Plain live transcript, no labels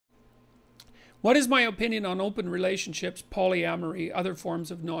What is my opinion on open relationships, polyamory, other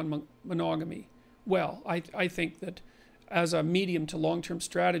forms of non-monogamy? Well, I think that as a medium to long-term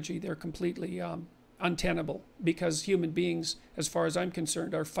strategy, they're completely untenable, because human beings, as far as I'm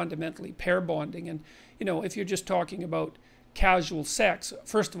concerned, are fundamentally pair bonding. And, you know, if you're just talking about casual sex,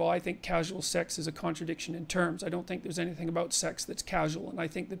 first of all, I think casual sex is a contradiction in terms. I don't think there's anything about sex that's casual, and I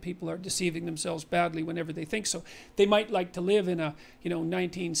think that people are deceiving themselves badly whenever they think so. They might like to live in a, you know,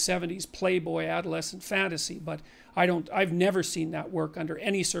 1970s Playboy adolescent fantasy, but I've never seen that work under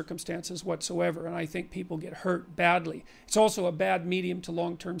any circumstances whatsoever, and I think people get hurt badly. It's also a bad medium to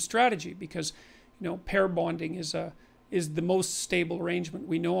long-term strategy, because, you know, pair bonding is the most stable arrangement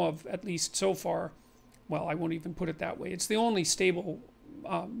we know of, at least so far. Well, I won't even put it that way. It's the only stable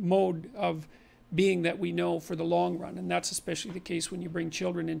mode of being that we know for the long run, and that's especially the case when you bring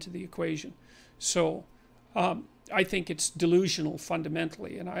children into the equation. So I think it's delusional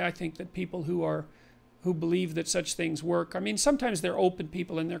fundamentally, and I think that people who believe that such things work, I mean, sometimes they're open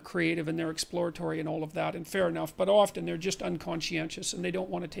people and they're creative and they're exploratory and all of that, and fair enough, but often they're just unconscientious and they don't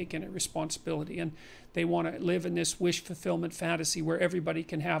want to take any responsibility, and they want to live in this wish fulfillment fantasy where everybody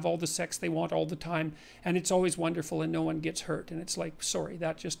can have all the sex they want all the time, and it's always wonderful and no one gets hurt. And it's like, sorry,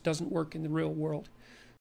 that just doesn't work in the real world.